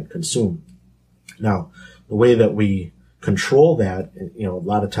yeast can't consume. Now, the way that we control that, a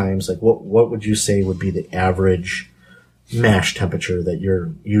lot of times, like what would you say would be the average mash temperature that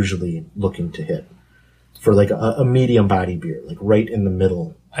you're usually looking to hit for like a medium body beer, like right in the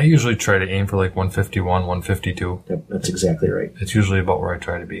middle? I usually try to aim for like 151, 152. Yep, that's exactly right. It's usually about where I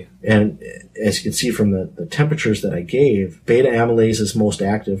try to be. And as you can see from the temperatures that I gave, beta amylase is most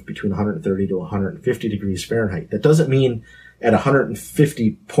active between 130 to 150 degrees Fahrenheit. That doesn't mean at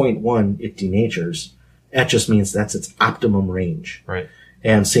 150.1 it denatures. That just means that's its optimum range. Right.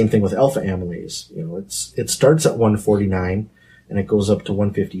 And same thing with alpha amylase. It starts at 149 and it goes up to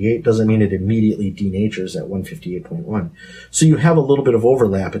 158. Doesn't mean it immediately denatures at 158.1. So you have a little bit of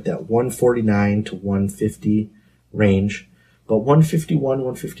overlap at that 149 to 150 range. But 151,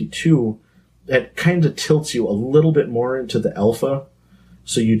 152 that kind of tilts you a little bit more into the alpha.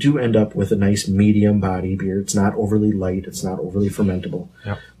 So you do end up with a nice medium body beer. It's not overly light. It's not overly fermentable.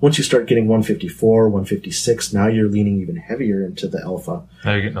 Yep. Once you start getting 154, 156, now you're leaning even heavier into the alpha.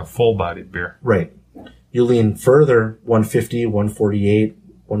 Now you're getting a full-bodied beer. Right. You lean further, 150, 148,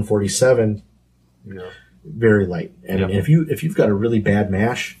 147, Yeah. very light. And Yep. if you've got a really bad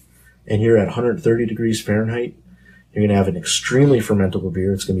mash and you're at 130 degrees Fahrenheit, you're going to have an extremely fermentable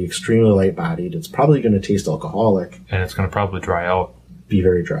beer. It's going to be extremely light-bodied. It's probably going to taste alcoholic. And it's going to probably dry out. Be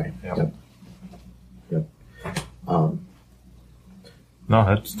very dry. Yep. Yep.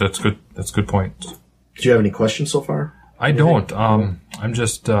 No, that's good. That's a good point. Do you have any questions so far? I don't. I'm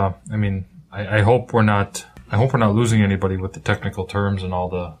just. I mean, I hope we're not. I hope we're not losing anybody with the technical terms and all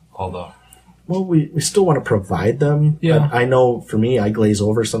the. Well, we still want to provide them. Yeah. But I know for me, I glaze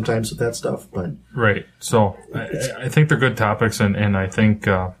over sometimes with that stuff. But Right. So I think they're good topics, and I think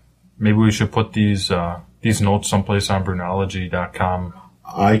maybe we should put these notes someplace on Brewnology.com.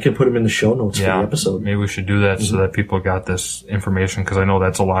 I can put them in the show notes for the episode. Maybe we should do that so that people got this information, because I know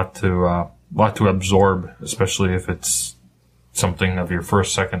that's a lot to absorb, especially if it's something of your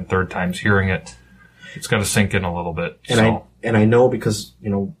first, second, third times hearing it. It's got to sink in a little bit. And I know because,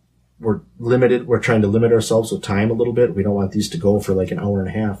 we're limited. We're trying to limit ourselves with time a little bit. We don't want these to go for like an hour and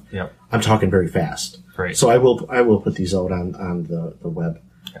a half. Yep. I'm talking very fast. Great. So I will put these out on the web.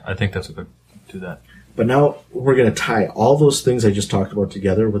 I think that's a good, do that. But now we're going to tie all those things I just talked about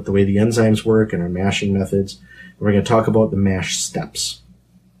together with the way the enzymes work and our mashing methods. And we're going to talk about the mash steps.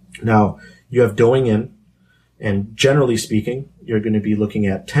 Now, you have doughing in, and generally speaking, you're going to be looking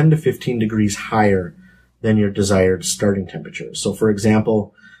at 10 to 15 degrees higher than your desired starting temperature. So, for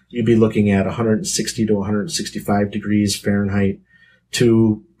example, you'd be looking at 160 to 165 degrees Fahrenheit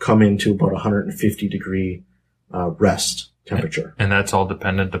to come into about 150 degree rest temperature. And that's all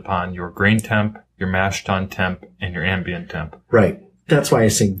dependent upon your grain temp, your mash tun temp, and your ambient temp. Right. That's why I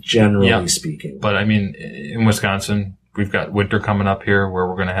say generally speaking. But I mean, in Wisconsin, we've got winter coming up here where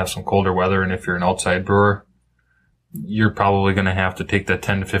we're going to have some colder weather. And if you're an outside brewer, you're probably going to have to take that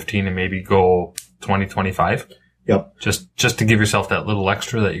 10 to 15 and maybe go 20, 25. Yep. Just to give yourself that little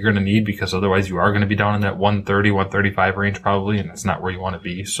extra that you're going to need, because otherwise you are going to be down in that 130, 135 range probably, and it's not where you want to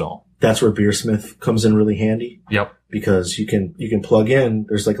be. So that's where Beersmith comes in really handy. Yep. Because you can plug in,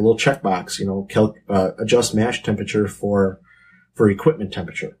 there's like a little checkbox, adjust mash temperature for equipment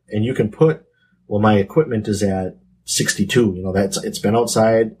temperature. And you can put, well, my equipment is at 62. It's been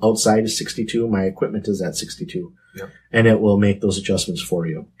outside is 62. My equipment is at 62. Yep. And it will make those adjustments for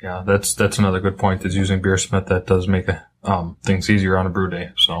you. Yeah, that's another good point, is using Beersmith. That does make things easier on a brew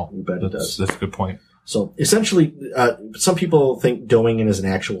day. So you bet it does. That's a good point. So essentially, some people think doughing in is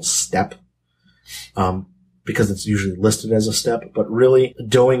an actual step, because it's usually listed as a step, but really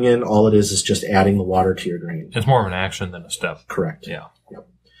doughing in, all it is just adding the water to your grain. It's more of an action than a step. Correct. Yeah.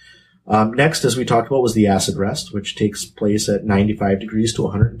 Yep. Next, as we talked about, was the acid rest, which takes place at 95 degrees to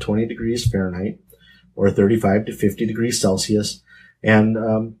 120 degrees Fahrenheit, or 35 to 50 degrees Celsius. And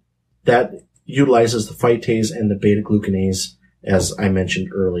that utilizes the phytase and the beta-glucanase, as I mentioned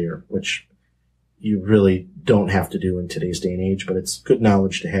earlier, which you really don't have to do in today's day and age, but it's good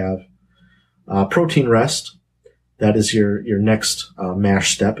knowledge to have. Protein rest, that is your next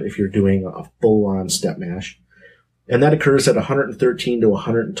mash step if you're doing a full-on step mash. And that occurs at 113 to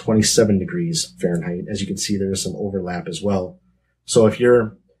 127 degrees Fahrenheit. As you can see, there's some overlap as well. So if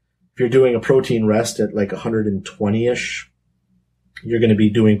you're doing a protein rest at like 120-ish, you're going to be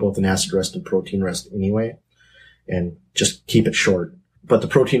doing both an acid rest and protein rest anyway, and just keep it short. But the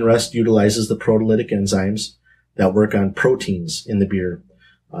protein rest utilizes the proteolytic enzymes that work on proteins in the beer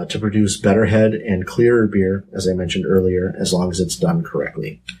to produce better head and clearer beer, as I mentioned earlier, as long as it's done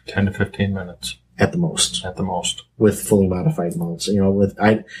correctly. 10 to 15 minutes. At the most. At the most. With fully modified malts. You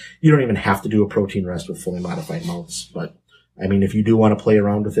don't even have to do a protein rest with fully modified malts, but I mean, if you do want to play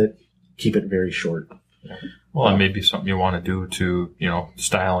around with it, keep it very short. Yeah. Well, it may be something you want to do to,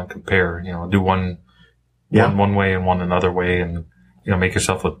 style and compare, do one way and one another way, and, make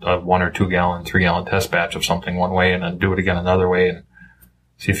yourself a 1 or 2 gallon, 3 gallon test batch of something one way and then do it again another way and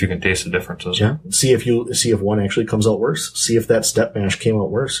see if you can taste the differences. Yeah. See if one actually comes out worse. See if that step mash came out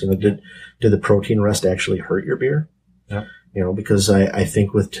worse. Did the protein rest actually hurt your beer? Yeah. Because I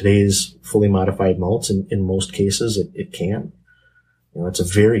think with today's fully modified malts, in most cases, it can. It's a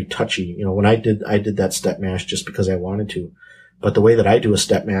very touchy, when I did that step mash just because I wanted to. But the way that I do a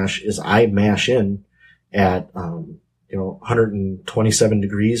step mash is I mash in at, 127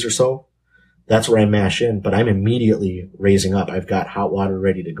 degrees or so. That's where I mash in, but I'm immediately raising up. I've got hot water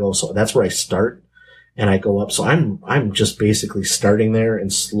ready to go. So that's where I start and I go up. So I'm just basically starting there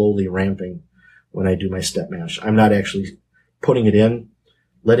and slowly ramping when I do my step mash. I'm not actually putting it in,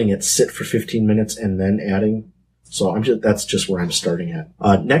 letting it sit for 15 minutes, and then adding. So that's just where I'm starting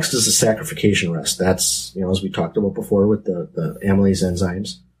at. Next is the saccharification rest. That's, as we talked about before with the amylase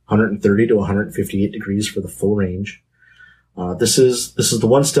enzymes, 130 to 158 degrees for the full range. This is the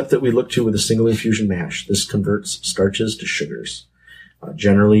one step that we look to with a single infusion mash. This converts starches to sugars.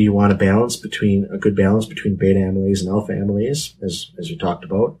 Generally, you want a good balance between beta amylase and alpha amylase, as you talked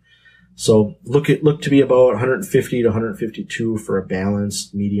about. So look to be about 150 to 152 for a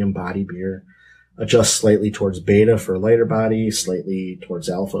balanced medium body beer. Adjust slightly towards beta for a lighter body, slightly towards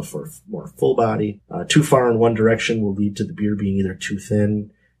alpha for more full body. Too far in one direction will lead to the beer being either too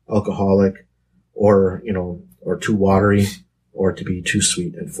thin, alcoholic, or too watery, or to be too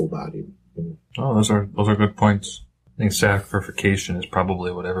sweet and full bodied. Oh, those are good points. I think saccharification is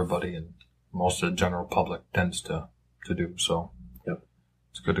probably what everybody and most of the general public tends to do. So yep.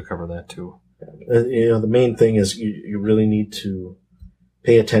 It's good to cover that too. The main thing is you really need to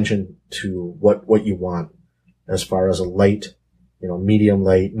pay attention to what you want as far as a light, medium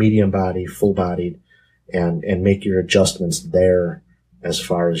light, medium body, full bodied, and make your adjustments there as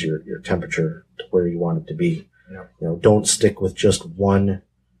far as your temperature to where you want it to be. Yep. Don't stick with just one.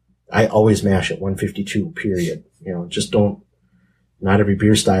 I always mash at 152, period. Just don't. Not every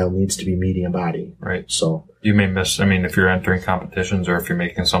beer style needs to be medium body. Right. So you may miss, if you're entering competitions or if you're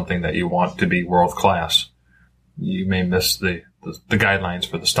making something that you want to be world class, you may miss the guidelines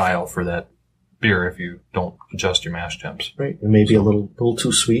for the style for that beer if you don't adjust your mash temps. Right. It may be a little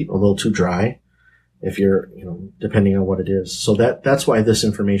too sweet, a little too dry if you're, depending on what it is. So that's why this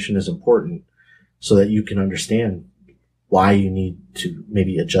information is important, so that you can understand why you need to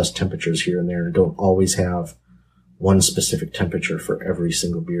maybe adjust temperatures here and there, and don't always have one specific temperature for every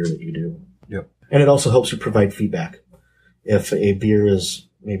single beer that you do. Yep. And it also helps you provide feedback. If a beer is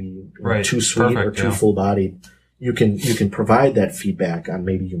maybe too sweet or too full bodied, you can provide that feedback on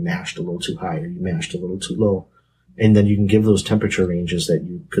maybe you mashed a little too high or you mashed a little too low. And then you can give those temperature ranges that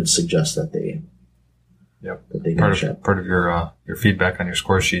you could suggest that they mash at. Part of your feedback on your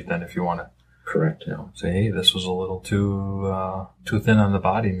score sheet then, if you want to. Correct. Say, hey, this was a little too thin on the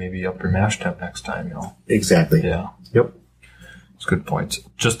body. Maybe up your mash temp next time. Exactly. Yeah. Yep. It's good points.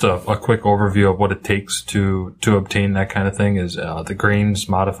 Just a quick overview of what it takes to obtain that kind of thing is the grains,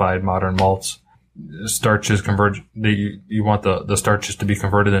 modified modern malts, starches converge. You want the starches to be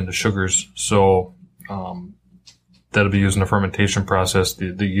converted into sugars. So that'll be used in the fermentation process.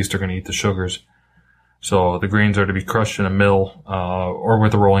 The yeast are going to eat the sugars. So the grains are to be crushed in a mill, or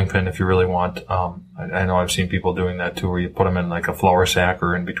with a rolling pin if you really want. I know I've seen people doing that too, where you put them in like a flour sack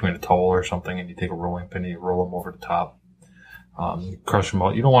or in between a towel or something, and you take a rolling pin and you roll them over the top. You crush them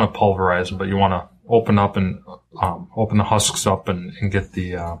out. You don't want to pulverize them, but you want to open the husks up and get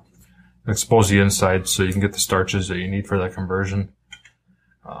expose the inside so you can get the starches that you need for that conversion.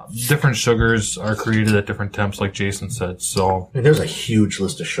 Different sugars are created at different temps, like Jason said. So there's a huge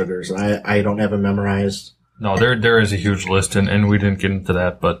list of sugars. I don't have them memorized. No, there is a huge list, and we didn't get into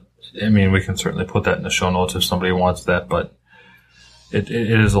that, but we can certainly put that in the show notes if somebody wants that. But it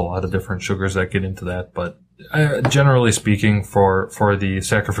is a lot of different sugars that get into that. But generally speaking, for the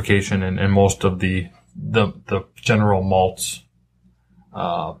saccharification and most of the general malts,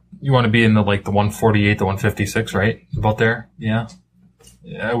 you want to be in the 148 to 156, right? About there, yeah.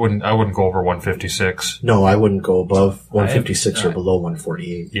 I wouldn't go over 156. No, I wouldn't go above 156 or below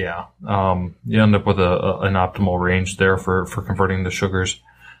 148. Yeah. You end up with an optimal range there for converting the sugars.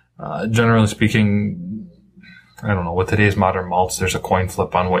 Generally speaking, I don't know, with today's modern malts, there's a coin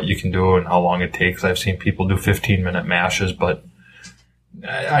flip on what you can do and how long it takes. I've seen people do 15-minute mashes, but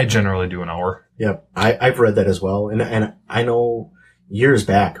I generally do an hour. Yeah, I've read that as well. And I know years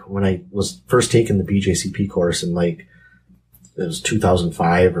back when I was first taking the BJCP course in it was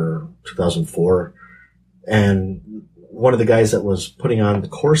 2005 or 2004. And one of the guys that was putting on the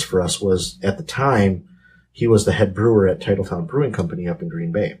course for us was, at the time, he was the head brewer at Titletown Brewing Company up in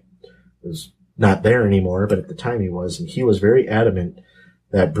Green Bay. He was not there anymore, but at the time he was. And he was very adamant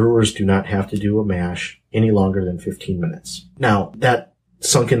that brewers do not have to do a mash any longer than 15 minutes. Now, that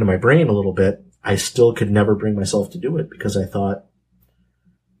sunk into my brain a little bit. I still could never bring myself to do it because I thought,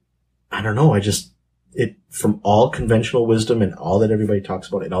 I don't know, from all conventional wisdom and all that everybody talks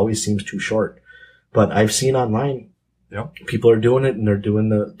about, it always seems too short. But I've seen online, people are doing it and they're doing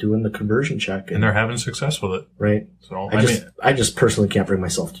the conversion check. And they're having success with it. Right. So, I just personally can't bring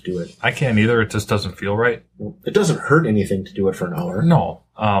myself to do it. I can't either. It just doesn't feel right. It doesn't hurt anything to do it for an hour. No.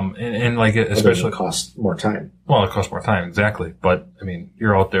 Especially it costs more time. Well, it costs more time, exactly. But,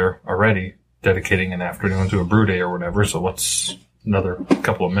 you're out there already dedicating an afternoon to a brew day or whatever. So what's another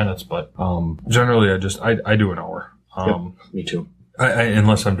couple of minutes, but generally I do an hour. Me too.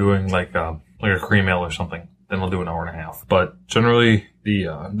 Unless I'm doing like a cream ale or something, then I'll do an hour and a half. But generally the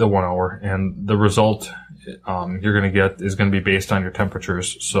 1 hour, and the result you're going to get is going to be based on your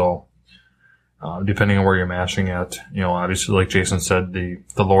temperatures. So depending on where you're mashing at, obviously like Jason said, the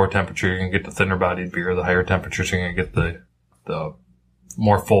lower temperature you're going to get the thinner bodied beer. The higher temperatures you're going to get the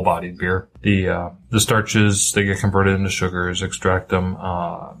more full bodied beer. The starches, they get converted into sugars, extract them.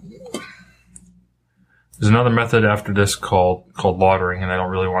 There's another method after this called lautering, and I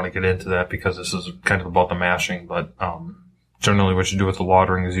don't really want to get into that because this is kind of about the mashing, but generally what you do with the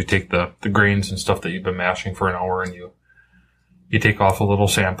lautering is you take the grains and stuff that you've been mashing for an hour, and you take off a little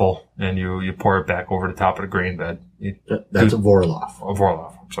sample and you pour it back over the top of the grain bed. That's a Vorloff. A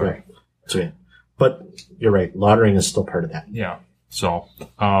Vorloff, sorry. Right. It's okay. But you're right, lautering is still part of that. Yeah. So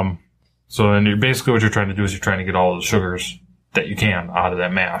then basically what you're trying to do is you're trying to get all the sugars that you can out of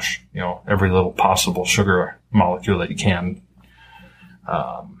that mash, every little possible sugar molecule that you can.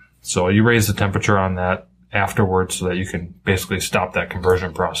 So you raise the temperature on that afterwards so that you can basically stop that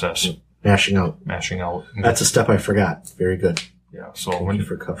conversion process. Mashing out. That's a step I forgot. Very good. Yeah. So Thank you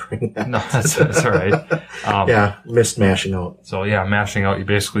for covering that. No, that's all right. Missed mashing out. So mashing out,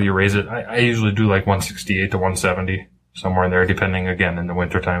 you raise it. I usually do like 168 to 170. Somewhere in there, depending, again, in the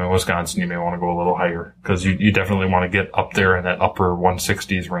wintertime in Wisconsin, you may want to go a little higher because you definitely want to get up there in that upper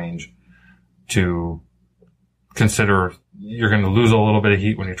 160s range to consider you're going to lose a little bit of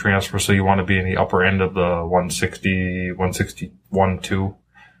heat when you transfer, so you want to be in the upper end of the 160, 161, 2.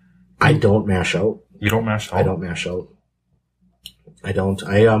 I don't mash out. You don't mash out? I don't mash out. I don't.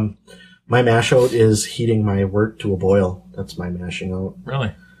 My mash out is heating my wort to a boil. That's my mashing out.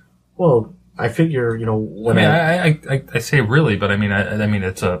 Really? Well, I figure, when I say really, but I mean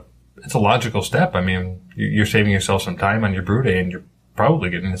it's a logical step. I mean, you're saving yourself some time on your brew day, and you're probably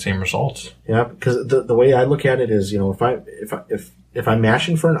getting the same results. Yeah, because the way I look at it is, if I'm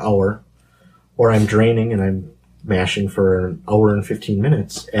mashing for an hour, or I'm draining and I'm mashing for an hour and 15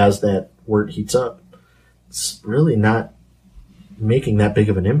 minutes, as that wort heats up, it's really not making that big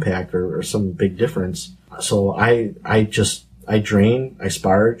of an impact or some big difference. So I drain, I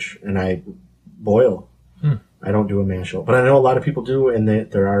sparge, and I boil. I don't do a mash out, but I know a lot of people do, and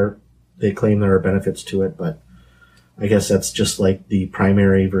they claim there are benefits to it. But I guess that's just like the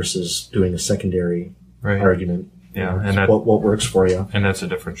primary versus doing a secondary argument. Yeah, and what works for you. And that's a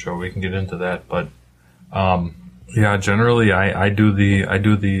different show. We can get into that, but generally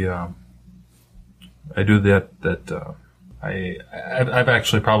I've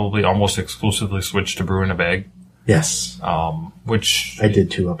actually probably almost exclusively switched to brew in a bag. Yes. Which I did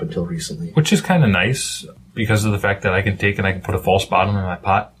too up until recently. Which is kind of nice because of the fact that I can take and I can put a false bottom in my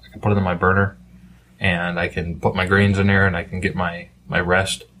pot. I can put it in my burner, and I can put my grains in there, and I can get my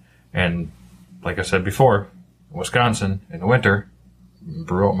rest. And like I said before, in Wisconsin in the winter,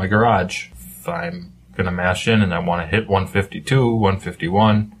 brew out my garage. If I'm going to mash in and I want to hit 152,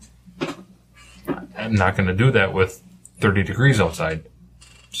 151, I'm not going to do that with 30 degrees outside.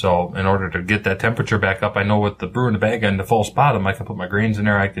 So in order to get that temperature back up, I know with the brew in the bag and the false bottom, I can put my grains in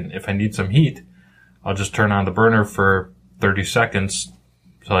there. If I need some heat, I'll just turn on the burner for 30 seconds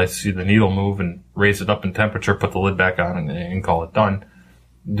till I see the needle move and raise it up in temperature, put the lid back on and call it done.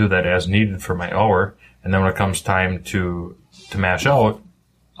 Do that as needed for my hour. And then when it comes time to mash out,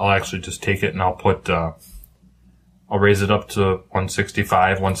 I'll actually just take it and I'll raise it up to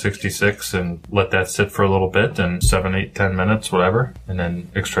 165, 166 and let that sit for a little bit and 7, 8, 10 minutes, whatever, and then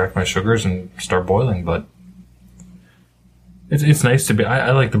extract my sugars and start boiling. But it's nice to be,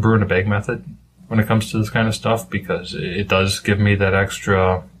 I like the brew in a bag method when it comes to this kind of stuff because it does give me that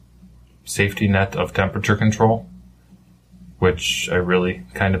extra safety net of temperature control, which I really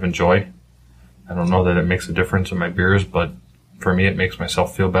kind of enjoy. I don't know that it makes a difference in my beers, but for me, it makes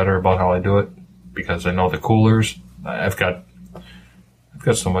myself feel better about how I do it because I know the coolers. I've got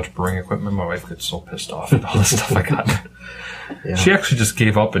so much brewing equipment. My wife gets so pissed off at all the stuff I got. Yeah. She actually just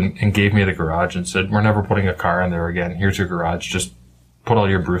gave up and gave me the garage and said, "We're never putting a car in there again. Here's your garage. Just put all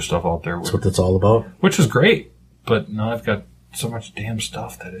your brew stuff out there." That's what that's all about. Which is great, but now I've got so much damn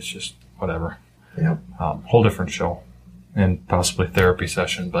stuff that it's just whatever. Yeah. Whole different show and possibly therapy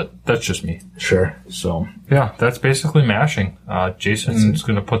session, but that's just me. Sure. So yeah, that's basically mashing. Jason's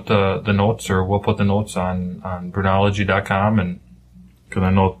going to put the notes, or we'll put the notes on Brewnology.com, and because I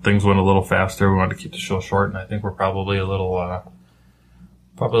know things went a little faster, we wanted to keep the show short, and I think we're probably a little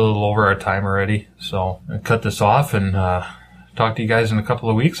over our time already. So I'll cut this off and talk to you guys in a couple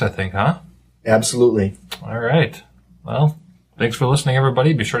of weeks, I think, huh? Absolutely. All right. Well, thanks for listening,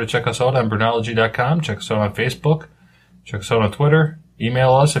 everybody. Be sure to check us out on Brewnology.com. Check us out on Facebook. Check us out on Twitter.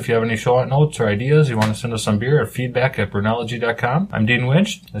 Email us if you have any show notes or ideas. You want to send us some beer at feedback@brewnology.com. I'm Dean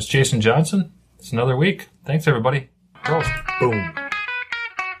Winch. That's Jason Johnson. It's another week. Thanks, everybody. Prost. Boom.